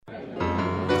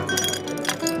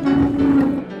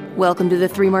Welcome to the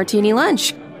Three Martini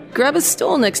Lunch. Grab a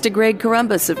stool next to Greg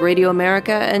Columbus of Radio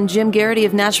America and Jim Garrity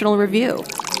of National Review.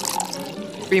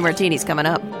 Three Martinis coming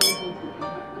up.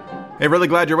 Hey, really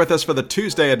glad you're with us for the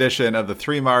Tuesday edition of the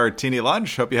Three Martini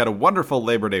Lunch. Hope you had a wonderful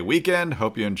Labor Day weekend.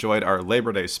 Hope you enjoyed our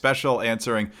Labor Day special,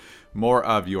 answering more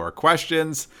of your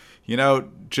questions. You know,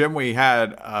 Jim, we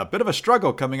had a bit of a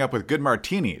struggle coming up with good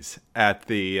martinis at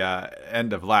the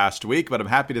end of last week, but I'm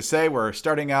happy to say we're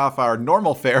starting off our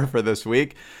normal fare for this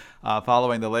week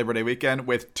following the Labor Day weekend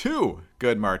with 2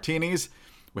 good martinis.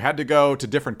 We had to go to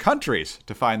different countries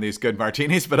to find these good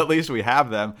martinis, but at least we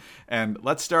have them. And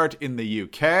let's start in the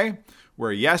UK,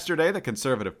 where yesterday the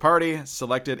Conservative Party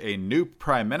selected a new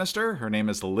Prime Minister. Her name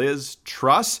is Liz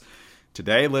Truss.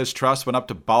 Today, Liz Truss went up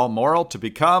to Balmoral to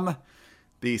become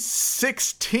the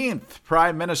 16th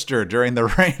Prime Minister during the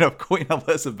reign of Queen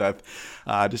Elizabeth.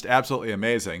 Just absolutely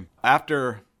amazing.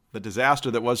 After the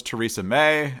disaster that was Theresa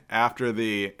May, after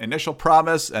the initial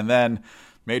promise, and then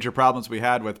major problems we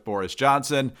had with Boris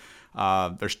Johnson,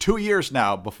 there's 2 years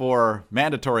now before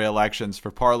mandatory elections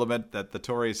for Parliament that the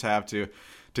Tories have to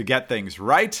get things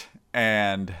right.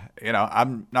 And, you know,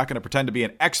 I'm not going to pretend to be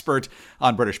an expert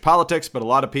on British politics, but a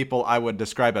lot of people I would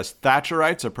describe as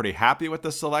Thatcherites are pretty happy with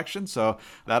this selection. So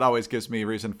that always gives me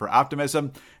reason for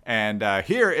optimism. And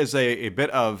here is a bit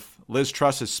of Liz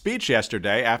Truss's speech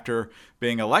yesterday after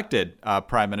being elected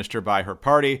Prime Minister by her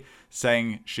party,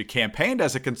 saying she campaigned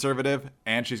as a Conservative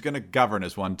and she's going to govern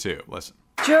as one too. Listen.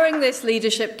 During this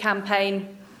leadership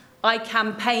campaign, I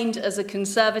campaigned as a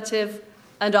Conservative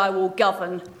and I will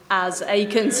govern as a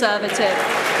Conservative.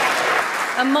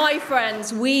 And my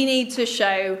friends, we need to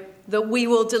show that we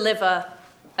will deliver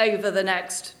over the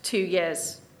next 2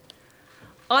 years.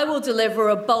 I will deliver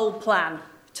a bold plan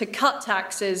to cut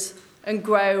taxes and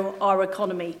grow our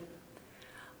economy.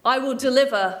 I will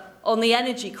deliver on the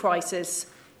energy crisis,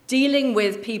 dealing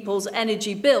with people's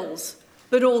energy bills,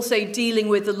 but also dealing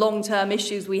with the long-term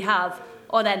issues we have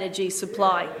on energy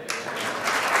supply.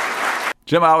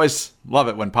 Jim, I always love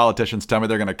it when politicians tell me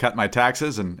they're going to cut my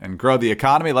taxes and grow the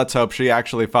economy. Let's hope she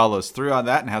actually follows through on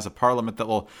that and has a parliament that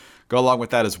will go along with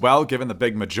that as well. Given the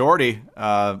big majority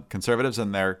Conservatives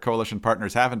and their coalition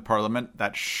partners have in parliament,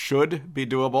 that should be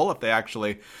doable if they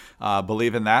actually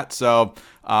believe in that. So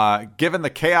given the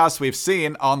chaos we've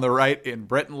seen on the right in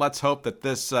Britain, let's hope that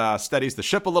this steadies the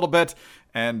ship a little bit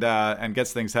and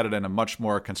gets things headed in a much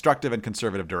more constructive and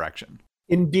conservative direction.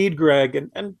 Indeed, Greg.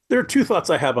 And there are 2 thoughts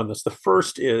I have on this. The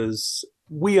first is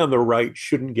we on the right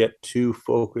shouldn't get too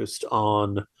focused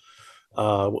on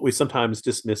what we sometimes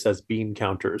dismiss as bean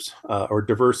counters or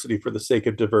diversity for the sake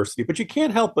of diversity. But you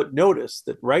can't help but notice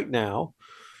that right now,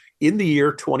 in the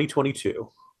year 2022,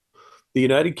 the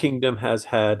United Kingdom has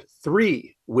had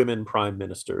 3 women prime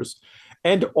ministers,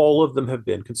 and all of them have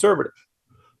been Conservative.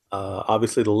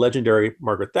 Obviously, the legendary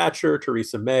Margaret Thatcher,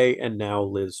 Theresa May, and now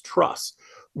Liz Truss,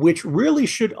 which really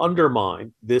should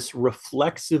undermine this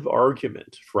reflexive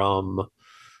argument from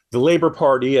the Labour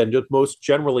Party and most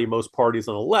generally most parties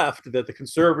on the left that the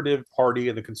Conservative Party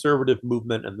and the Conservative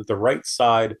movement and the right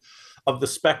side of the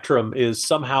spectrum is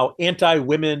somehow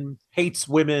anti-women, hates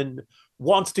women,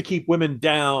 wants to keep women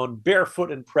down,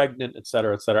 barefoot and pregnant, et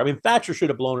cetera, et cetera. I mean, Thatcher should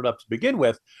have blown it up to begin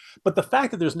with. But the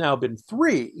fact that there's now been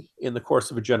 3 in the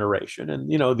course of a generation, and,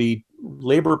 you know, the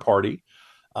Labour Party,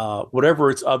 whatever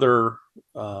its other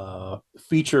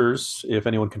features, if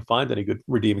anyone can find any good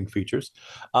redeeming features,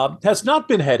 has not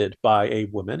been headed by a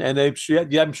woman. And I'm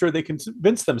sure they can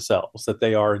convince themselves that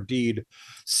they are indeed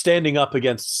standing up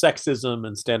against sexism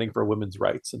and standing for women's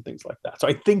rights and things like that. So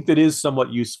I think that is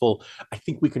somewhat useful. I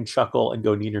think we can chuckle and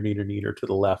go neener to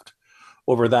the left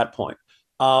over that point.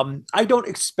 I don't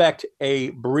expect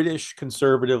a British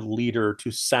Conservative leader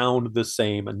to sound the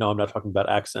same, and no, I'm not talking about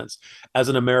accents, as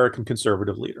an American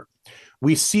Conservative leader.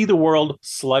 We see the world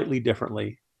slightly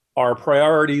differently. Our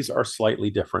priorities are slightly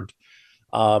different.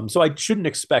 So I shouldn't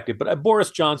expect it. But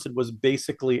Boris Johnson was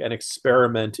basically an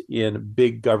experiment in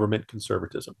big government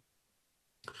conservatism.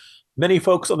 Many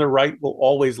folks on the right will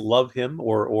always love him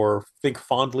or think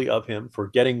fondly of him for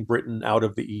getting Britain out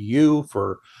of the EU,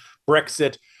 for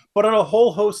Brexit. But on a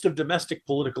whole host of domestic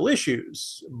political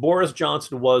issues, Boris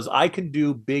Johnson was, I can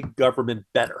do big government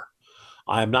better.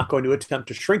 I'm not going to attempt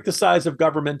to shrink the size of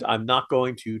government. I'm not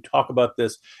going to talk about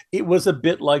this. It was a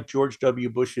bit like George W.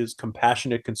 Bush's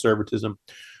compassionate conservatism.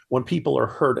 When people are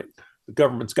hurting, the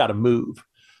government's got to move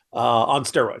on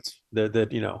steroids.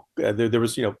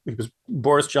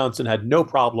 Boris Johnson had no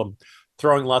problem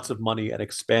throwing lots of money and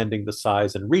expanding the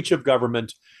size and reach of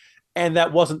government. And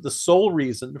that wasn't the sole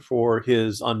reason for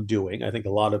his undoing. I think a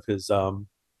lot of his,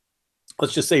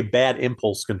 let's just say, bad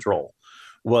impulse control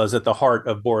was at the heart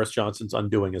of Boris Johnson's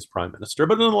undoing as prime minister.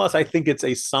 But nonetheless, I think it's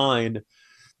a sign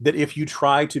that if you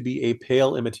try to be a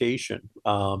pale imitation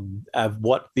of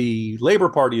what the Labour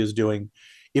Party is doing,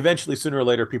 eventually, sooner or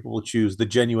later, people will choose the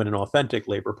genuine and authentic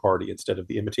Labour Party instead of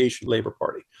the imitation Labour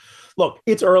Party. Look,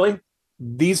 it's early.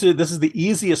 This is the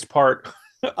easiest part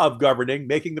of governing,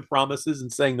 making the promises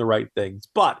and saying the right things.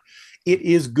 But it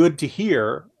is good to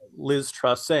hear Liz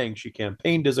Truss saying she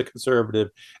campaigned as a conservative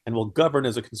and will govern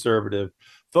as a conservative,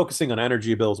 focusing on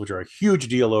energy bills, which are a huge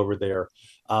deal over there,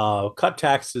 cut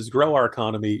taxes, grow our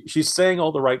economy. She's saying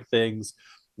all the right things.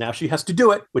 Now she has to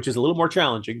do it, which is a little more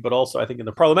challenging, but also I think in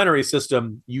the parliamentary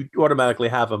system, you automatically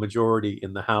have a majority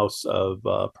in the House of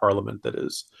Parliament that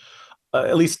is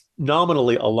at least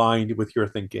nominally aligned with your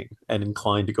thinking and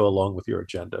inclined to go along with your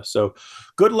agenda. So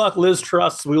good luck, Liz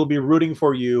Truss. We will be rooting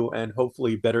for you, and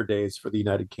hopefully better days for the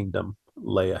United Kingdom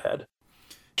lay ahead.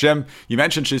 Jim, you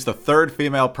mentioned she's the third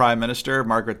female prime minister,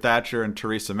 Margaret Thatcher and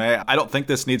Theresa May. I don't think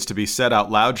this needs to be said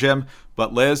out loud, Jim,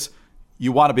 but Liz,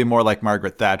 you want to be more like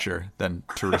Margaret Thatcher than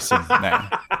Theresa May.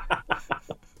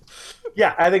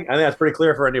 Yeah, I think that's pretty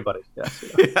clear for anybody.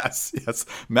 Yes. Yes.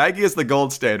 Maggie is the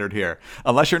gold standard here.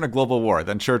 Unless you're in a global war,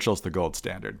 then Churchill's the gold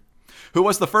standard. Who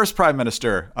was the first prime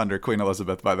minister under Queen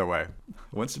Elizabeth, by the way?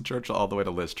 Winston Churchill all the way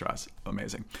to Liz Truss.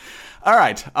 Amazing. All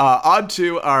right, on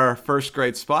to our first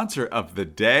great sponsor of the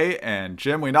day. And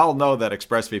Jim, we all know that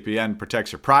ExpressVPN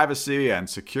protects your privacy and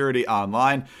security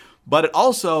online, but it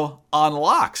also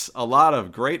unlocks a lot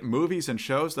of great movies and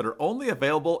shows that are only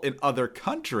available in other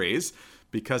countries,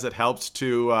 because it helps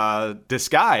to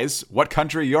disguise what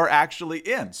country you're actually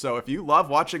in. So if you love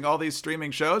watching all these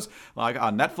streaming shows, like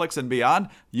on Netflix and beyond,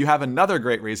 you have another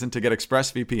great reason to get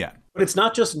ExpressVPN. But it's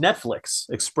not just Netflix.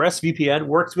 ExpressVPN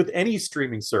works with any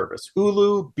streaming service.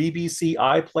 Hulu, BBC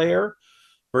iPlayer,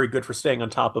 very good for staying on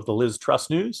top of the Liz Truss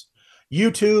news.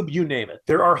 YouTube, you name it.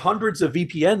 There are hundreds of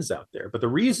VPNs out there, but the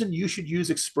reason you should use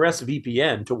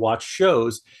ExpressVPN to watch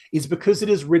shows is because it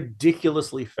is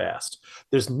ridiculously fast.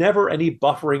 There's never any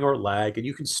buffering or lag, and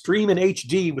you can stream in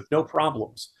HD with no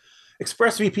problems.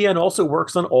 ExpressVPN also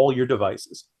works on all your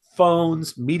devices,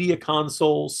 phones, media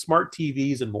consoles, smart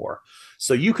TVs, and more.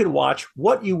 So you can watch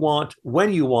what you want,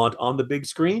 when you want, on the big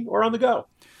screen or on the go.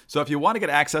 So if you want to get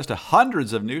access to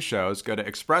hundreds of new shows, go to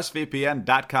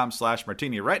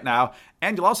expressvpn.com/martini right now,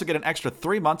 and you'll also get an extra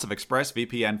 3 months of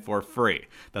ExpressVPN for free.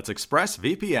 That's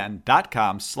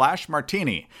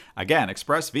expressvpn.com/martini. Again,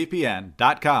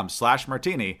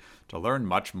 expressvpn.com/martini to learn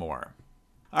much more.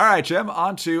 All right, Jim,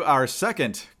 on to our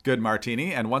second good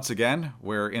martini. And once again,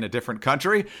 we're in a different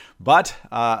country, but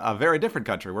a very different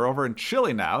country. We're over in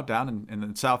Chile now, down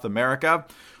in South America,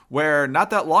 where not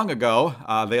that long ago,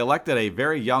 they elected a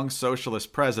very young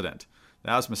socialist president.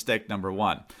 That was mistake number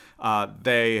one.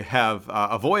 They have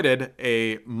avoided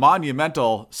a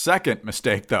monumental second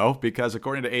mistake, though, because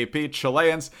according to AP,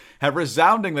 Chileans have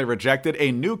resoundingly rejected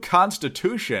a new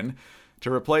constitution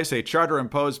to replace a charter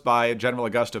imposed by General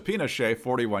Augusto Pinochet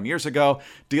 41 years ago,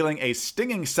 dealing a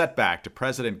stinging setback to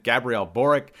President Gabriel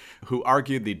Boric, who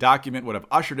argued the document would have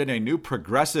ushered in a new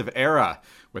progressive era.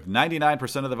 With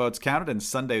 99% of the votes counted in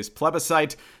Sunday's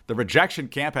plebiscite, the rejection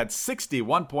camp had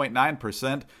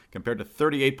 61.9% compared to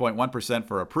 38.1%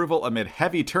 for approval amid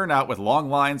heavy turnout with long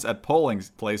lines at polling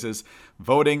places.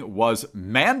 Voting was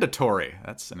mandatory.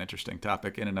 That's an interesting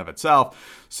topic in and of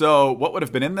itself. So what would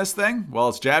have been in this thing? Well,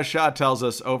 as Jazz Shah tells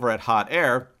us over at Hot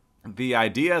Air, the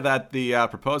idea that the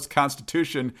proposed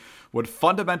constitution would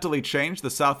fundamentally change the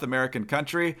South American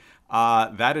country,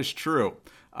 that is true.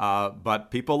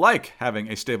 But people like having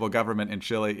a stable government in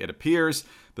Chile, it appears.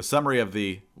 The summary of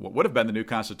what would have been the new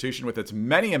constitution with its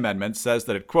many amendments says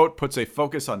that it, quote, puts a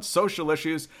focus on social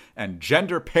issues and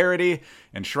gender parity,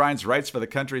 enshrines rights for the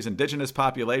country's indigenous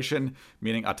population,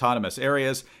 meaning autonomous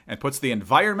areas, and puts the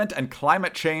environment and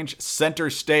climate change center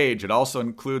stage. It also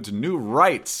includes new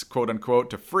rights, quote unquote,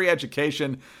 to free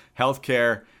education,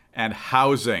 healthcare, and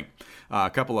housing. A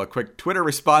couple of quick Twitter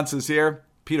responses here.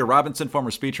 Peter Robinson, former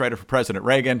speechwriter for President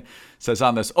Reagan, says,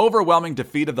 on this overwhelming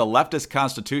defeat of the leftist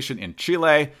constitution in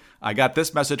Chile, I got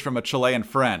this message from a Chilean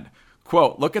friend.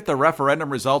 Quote, look at the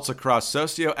referendum results across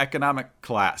socioeconomic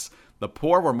class. The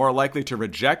poor were more likely to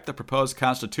reject the proposed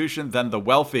constitution than the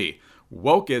wealthy.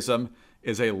 Wokeism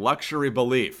is a luxury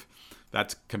belief.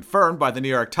 That's confirmed by the New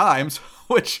York Times,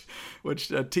 which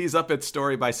tees up its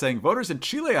story by saying voters in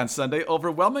Chile on Sunday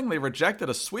overwhelmingly rejected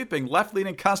a sweeping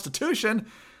left-leaning constitution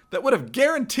that would have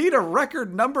guaranteed a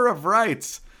record number of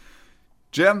rights.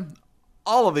 Jim,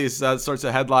 all of these sorts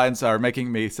of headlines are making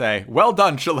me say, well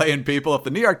done, Chilean people. If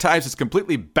the New York Times is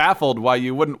completely baffled why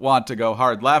you wouldn't want to go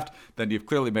hard left, then you've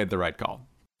clearly made the right call.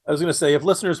 I was going to say, if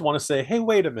listeners want to say, hey,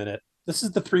 wait a minute, This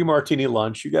is the Three Martini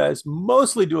Lunch. You guys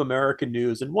mostly do American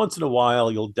news, and once in a while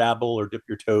you'll dabble or dip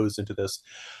your toes into this.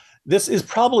 This is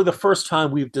probably the first time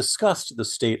we've discussed the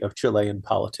state of Chilean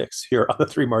politics here on the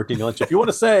Three Martini Lunch. If you want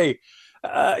to say,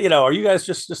 are you guys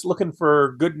just looking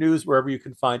for good news wherever you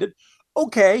can find it?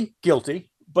 Okay,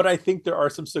 guilty. But I think there are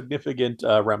some significant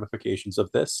ramifications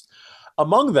of this.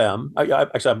 Among them,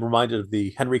 I'm reminded of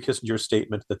the Henry Kissinger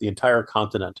statement that the entire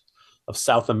continent of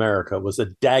South America was a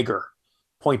dagger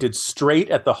pointed straight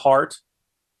at the heart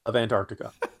of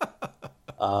Antarctica.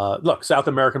 Look, South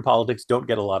American politics don't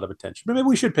get a lot of attention, but maybe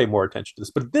we should pay more attention to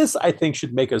this. But this, I think,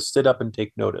 should make us sit up and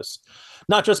take notice,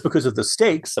 not just because of the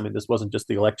stakes. I mean, this wasn't just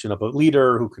the election of a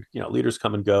leader who could, leaders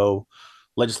come and go,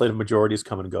 legislative majorities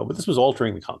come and go, but this was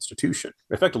altering the Constitution,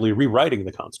 effectively rewriting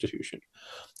the Constitution.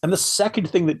 And the second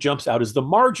thing that jumps out is the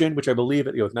margin, which I believe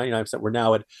at with 99%, we're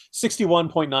now at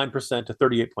 61.9% to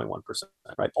 38.1%,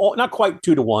 right? Not quite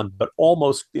 2-1, but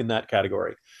almost in that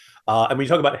category. And when you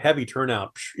talk about heavy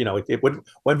turnout,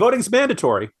 when voting's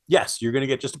mandatory, yes, you're going to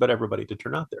get just about everybody to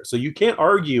turn out there. So you can't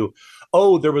argue,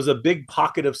 there was a big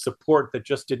pocket of support that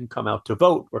just didn't come out to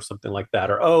vote or something like that,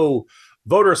 or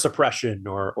voter suppression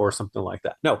or something like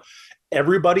that. No,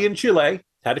 everybody in Chile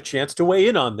had a chance to weigh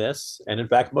in on this. And in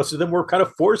fact, most of them were kind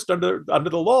of forced under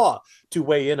the law to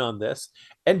weigh in on this.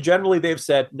 And generally they've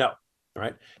said no. All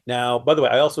right. Now, by the way,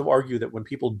 I also argue that when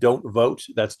people don't vote,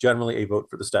 that's generally a vote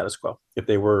for the status quo. If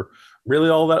they were really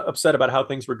all that upset about how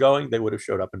things were going, they would have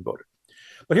showed up and voted.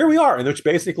 But here we are, in which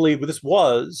basically this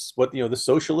was what, the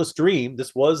socialist dream.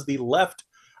 This was the left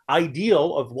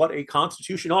ideal of what a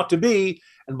constitution ought to be.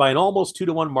 And by an almost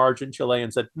 2-1 margin,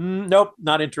 Chileans said, nope,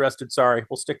 not interested. Sorry,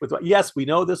 we'll stick with yes, we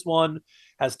know this one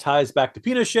has ties back to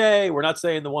Pinochet. We're not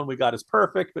saying the one we got is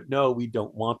perfect, but no, we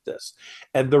don't want this.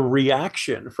 And the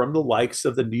reaction from the likes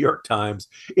of the New York Times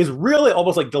is really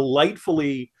almost like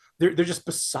delightfully, they're just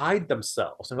beside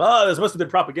themselves. And this must have been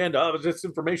propaganda. It's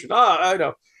disinformation. I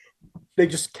know. They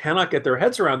just cannot get their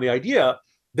heads around the idea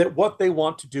that what they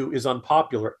want to do is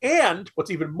unpopular. And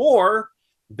what's even more,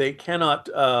 they cannot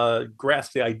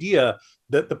grasp the idea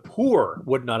that the poor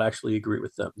would not actually agree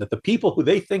with them, that the people who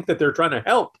they think that they're trying to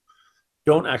help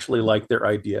don't actually like their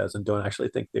ideas and don't actually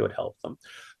think they would help them.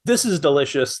 This is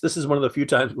delicious. This is one of the few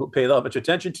times we'll pay that much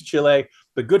attention to Chile,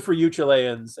 but good for you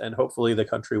Chileans, and hopefully the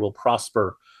country will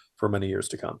prosper for many years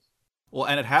to come. Well,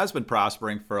 and it has been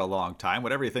prospering for a long time.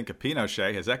 Whatever you think of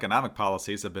Pinochet, his economic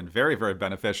policies have been very, very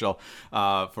beneficial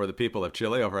for the people of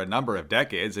Chile over a number of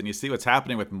decades. And you see what's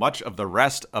happening with much of the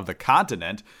rest of the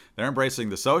continent. They're embracing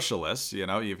the socialists.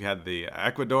 You've had the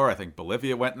Ecuador. I think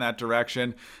Bolivia went in that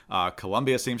direction.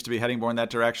 Colombia seems to be heading more in that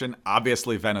direction.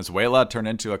 Obviously, Venezuela turned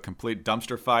into a complete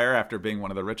dumpster fire after being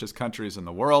one of the richest countries in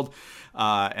the world.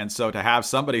 And so to have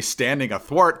somebody standing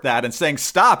athwart that and saying,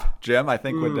 stop, Jim, I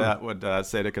think would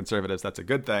say to conservatives, that's a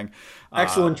good thing.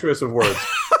 Excellent choice of words.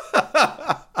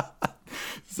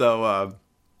 So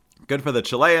good for the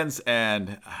Chileans.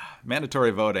 And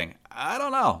mandatory voting, I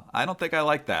don't know. I don't think I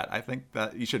like that. I think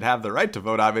that you should have the right to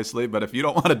vote, obviously. But if you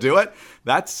don't want to do it,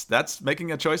 that's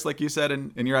making a choice, like you said,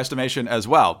 in your estimation as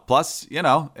well. Plus,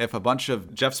 if a bunch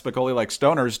of Jeff Spicoli-like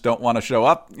stoners don't want to show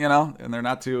up, and they're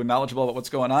not too knowledgeable about what's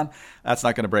going on, that's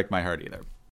not going to break my heart either.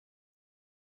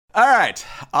 All right,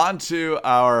 on to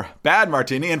our bad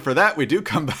martini. And for that, we do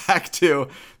come back to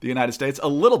the United States a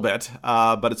little bit,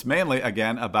 but it's mainly,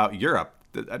 again, about Europe.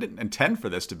 I didn't intend for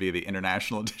this to be the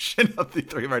international edition of the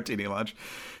Three Martini Lunch.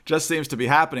 Just seems to be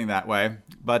happening that way.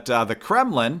 But the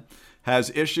Kremlin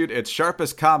has issued its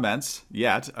sharpest comments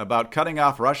yet about cutting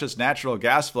off Russia's natural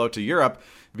gas flow to Europe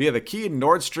via the key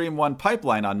Nord Stream 1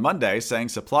 pipeline on Monday, saying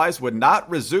supplies would not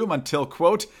resume until,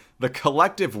 quote, the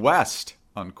collective West,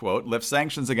 unquote, lift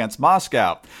sanctions against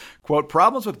Moscow. Quote,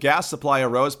 problems with gas supply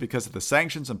arose because of the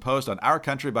sanctions imposed on our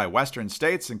country by Western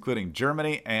states, including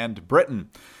Germany and Britain.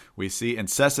 We see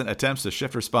incessant attempts to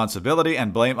shift responsibility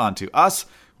and blame onto us.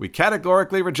 We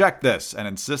categorically reject this and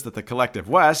insist that the collective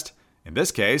West, in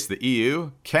this case, the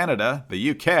EU, Canada,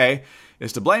 the UK,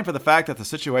 is to blame for the fact that the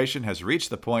situation has reached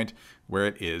the point where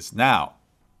it is now.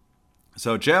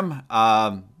 So, Jim,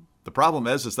 the problem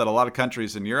is that a lot of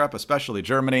countries in Europe, especially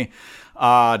Germany,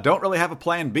 don't really have a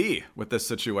plan B with this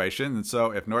situation. And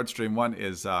so if Nord Stream 1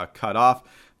 is cut off,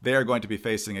 they are going to be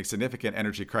facing a significant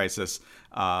energy crisis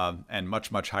and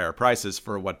much, much higher prices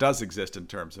for what does exist in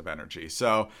terms of energy.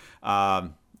 So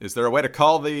is there a way to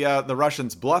call the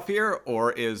Russians bluff here,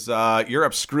 or is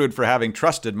Europe screwed for having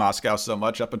trusted Moscow so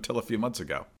much up until a few months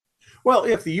ago? Well,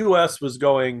 if the U.S. was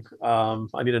going,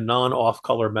 I need a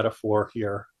non-off-color metaphor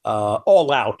here,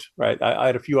 all out, right? I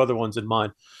had a few other ones in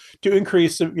mind to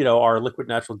increase, our liquid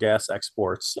natural gas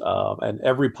exports and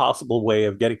every possible way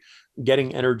of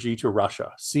getting energy to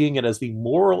Russia, seeing it as the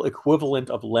moral equivalent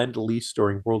of Lend-Lease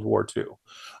during World War II.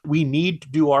 We need to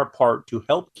do our part to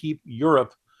help keep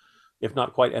Europe, if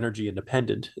not quite energy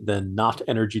independent, then not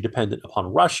energy dependent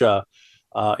upon Russia,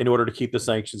 in order to keep the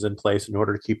sanctions in place, in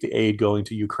order to keep the aid going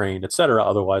to Ukraine, et cetera.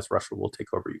 Otherwise, Russia will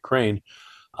take over Ukraine.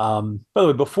 By the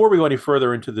way, before we go any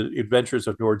further into the adventures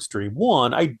of Nord Stream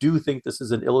 1, I do think this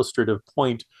is an illustrative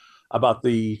point about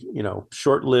the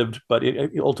short-lived but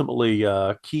ultimately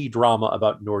key drama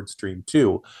about Nord Stream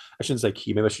 2. I shouldn't say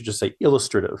key, maybe I should just say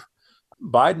illustrative.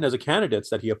 Biden, as a candidate,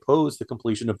 said he opposed the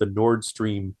completion of the Nord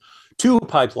Stream 2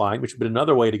 pipeline, which would be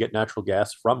another way to get natural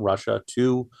gas from Russia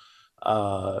to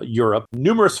Europe.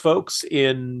 Numerous folks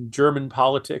in German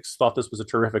politics thought this was a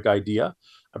terrific idea.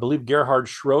 I believe Gerhard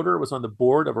Schroeder was on the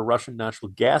board of a Russian natural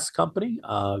gas company.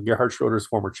 Gerhard Schroeder is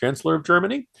former chancellor of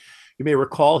Germany. You may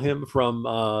recall him from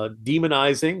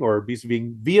demonizing or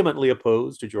being vehemently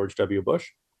opposed to George W. Bush.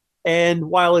 And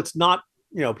while it's not,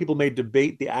 people may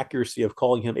debate the accuracy of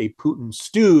calling him a Putin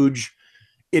stooge,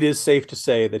 it is safe to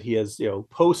say that he has,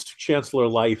 post-chancellor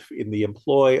life in the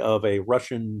employ of a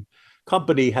Russian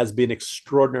company has been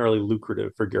extraordinarily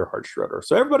lucrative for Gerhard Schroeder.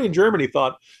 So everybody in Germany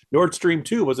thought Nord Stream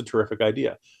 2 was a terrific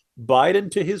idea. Biden,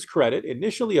 to his credit,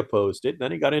 initially opposed it.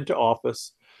 Then he got into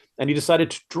office and he decided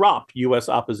to drop U.S.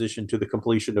 opposition to the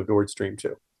completion of Nord Stream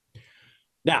 2.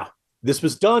 Now, this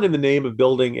was done in the name of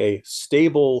building a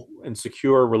stable and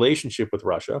secure relationship with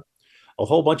Russia. A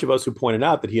whole bunch of us who pointed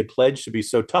out that he had pledged to be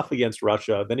so tough against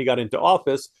Russia. Then he got into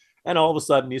office and all of a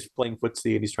sudden he's playing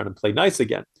footsie and he's trying to play nice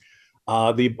again.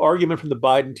 The argument from the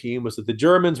Biden team was that the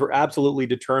Germans were absolutely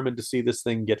determined to see this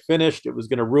thing get finished. It was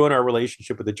going to ruin our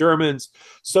relationship with the Germans.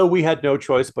 So we had no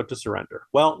choice but to surrender.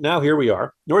 Well, now here we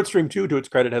are. Nord Stream 2, to its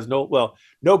credit, has no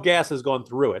gas has gone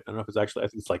through it. I don't know if it's actually, I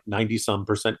think it's like 90 some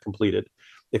percent completed,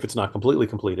 if it's not completely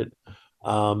completed.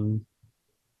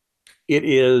 It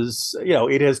is,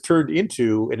 it has turned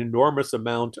into an enormous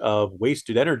amount of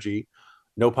wasted energy,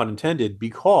 no pun intended,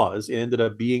 because it ended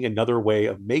up being another way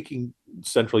of making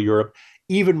Central Europe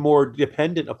even more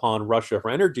dependent upon Russia for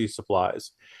energy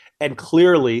supplies. And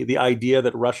clearly, the idea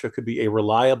that Russia could be a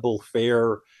reliable,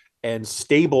 fair, and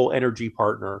stable energy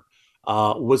partner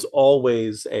was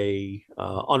always a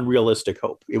unrealistic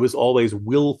hope. It was always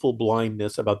willful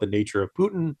blindness about the nature of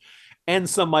Putin, and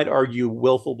some might argue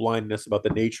willful blindness about the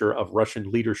nature of Russian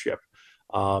leadership.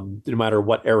 No matter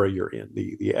what era you're in,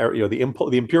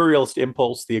 the imperialist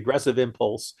impulse, the aggressive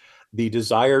impulse, the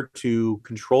desire to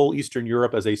control Eastern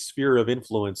Europe as a sphere of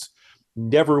influence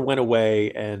never went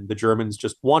away, and the Germans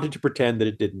just wanted to pretend that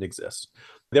it didn't exist.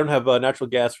 They don't have natural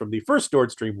gas from the first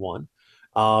Nord Stream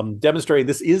 1, demonstrating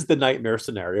this is the nightmare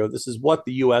scenario. This is what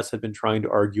the U.S. had been trying to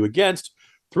argue against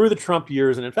through the Trump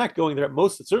years, and in fact, going there,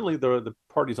 certainly the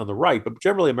parties on the right, but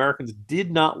generally Americans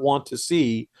did not want to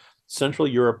see Central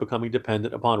Europe becoming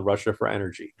dependent upon Russia for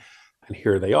energy. And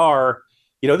here they are.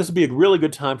 This would be a really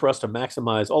good time for us to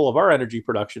maximize all of our energy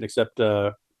production, except,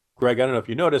 Greg, I don't know if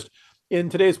you noticed, in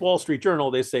today's Wall Street Journal,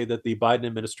 they say that the Biden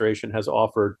administration has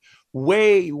offered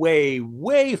way, way,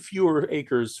 way fewer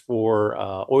acres for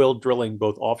oil drilling,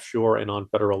 both offshore and on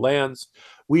federal lands.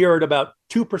 We are at about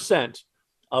 2%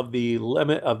 of the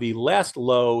limit of the last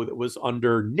low that was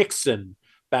under Nixon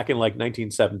back in like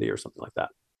 1970 or something like that.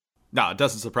 No, it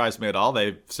doesn't surprise me at all.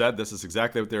 They've said this is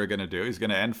exactly what they were going to do. He's going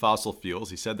to end fossil fuels.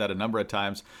 He said that a number of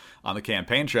times on the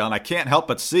campaign trail. And I can't help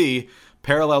but see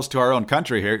parallels to our own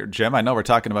country here, Jim. I know we're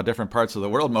talking about different parts of the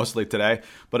world mostly today.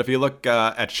 But if you look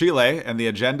at Chile and the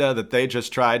agenda that they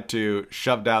just tried to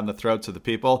shove down the throats of the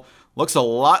people, looks a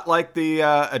lot like the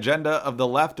agenda of the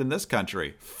left in this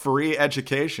country. Free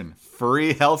education,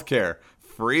 free healthcare,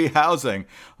 free housing,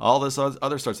 all this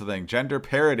other sorts of things, gender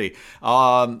parity,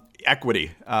 equity.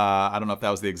 I don't know if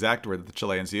that was the exact word that the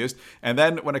Chileans used. And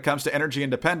then when it comes to energy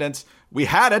independence, we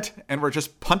had it and we're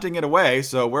just punting it away.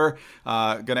 So we're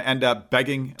going to end up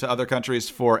begging to other countries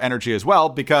for energy as well,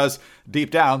 because deep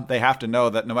down, they have to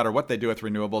know that no matter what they do with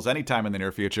renewables anytime in the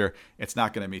near future, it's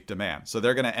not going to meet demand. So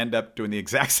they're going to end up doing the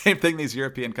exact same thing these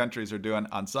European countries are doing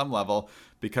on some level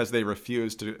because they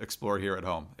refuse to explore here at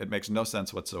home. It makes no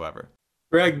sense whatsoever.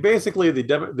 Greg, basically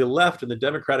the left and the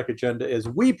Democratic agenda is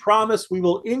we promise we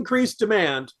will increase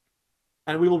demand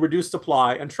and we will reduce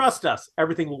supply, and trust us,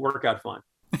 everything will work out fine.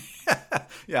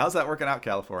 Yeah, how's that working out,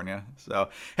 California? So,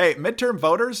 hey, midterm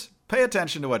voters, pay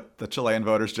attention to what the Chilean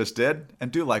voters just did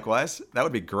and do likewise. That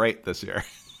would be great this year.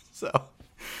 So,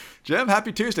 Jim,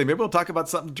 happy Tuesday. Maybe we'll talk about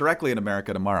something directly in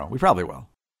America tomorrow. We probably will.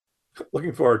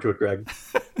 Looking forward to it, Greg.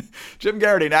 Jim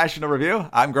Garrity, National Review.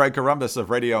 I'm Greg Corombos of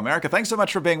Radio America. Thanks so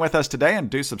much for being with us today, and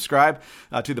do subscribe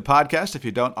to the podcast if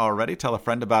you don't already. Tell a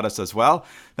friend about us as well.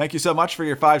 Thank you so much for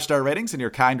your 5-star ratings and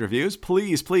your kind reviews.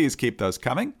 Please keep those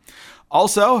coming.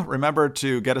 Also, remember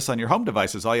to get us on your home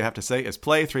devices. All you have to say is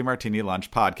play 3 Martini Lunch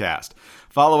podcast.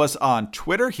 Follow us on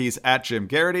Twitter. He's at Jim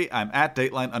Garrity. I'm at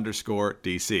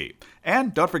Dateline_DC.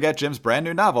 And don't forget Jim's brand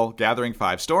new novel, Gathering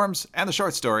 5 Storms, and the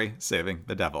short story, Saving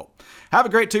the Devil. Have a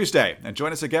great Tuesday, and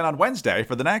join us again on Wednesday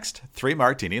for the next 3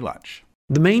 Martini Lunch.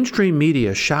 The mainstream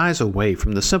media shies away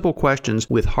from the simple questions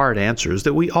with hard answers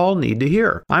that we all need to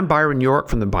hear. I'm Byron York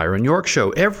from The Byron York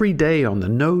Show. Every day on the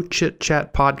No Chit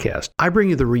Chat podcast, I bring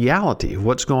you the reality of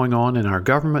what's going on in our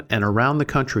government and around the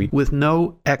country with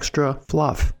no extra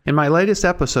fluff. In my latest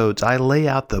episodes, I lay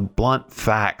out the blunt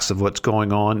facts of what's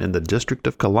going on in the District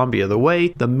of Columbia, the way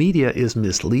the media is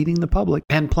misleading the public,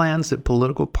 and plans that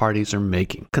political parties are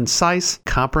making. Concise,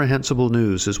 comprehensible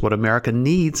news is what America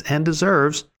needs and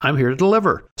deserves. I'm here to deliver.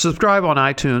 Subscribe on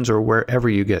iTunes or wherever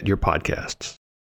you get your podcasts.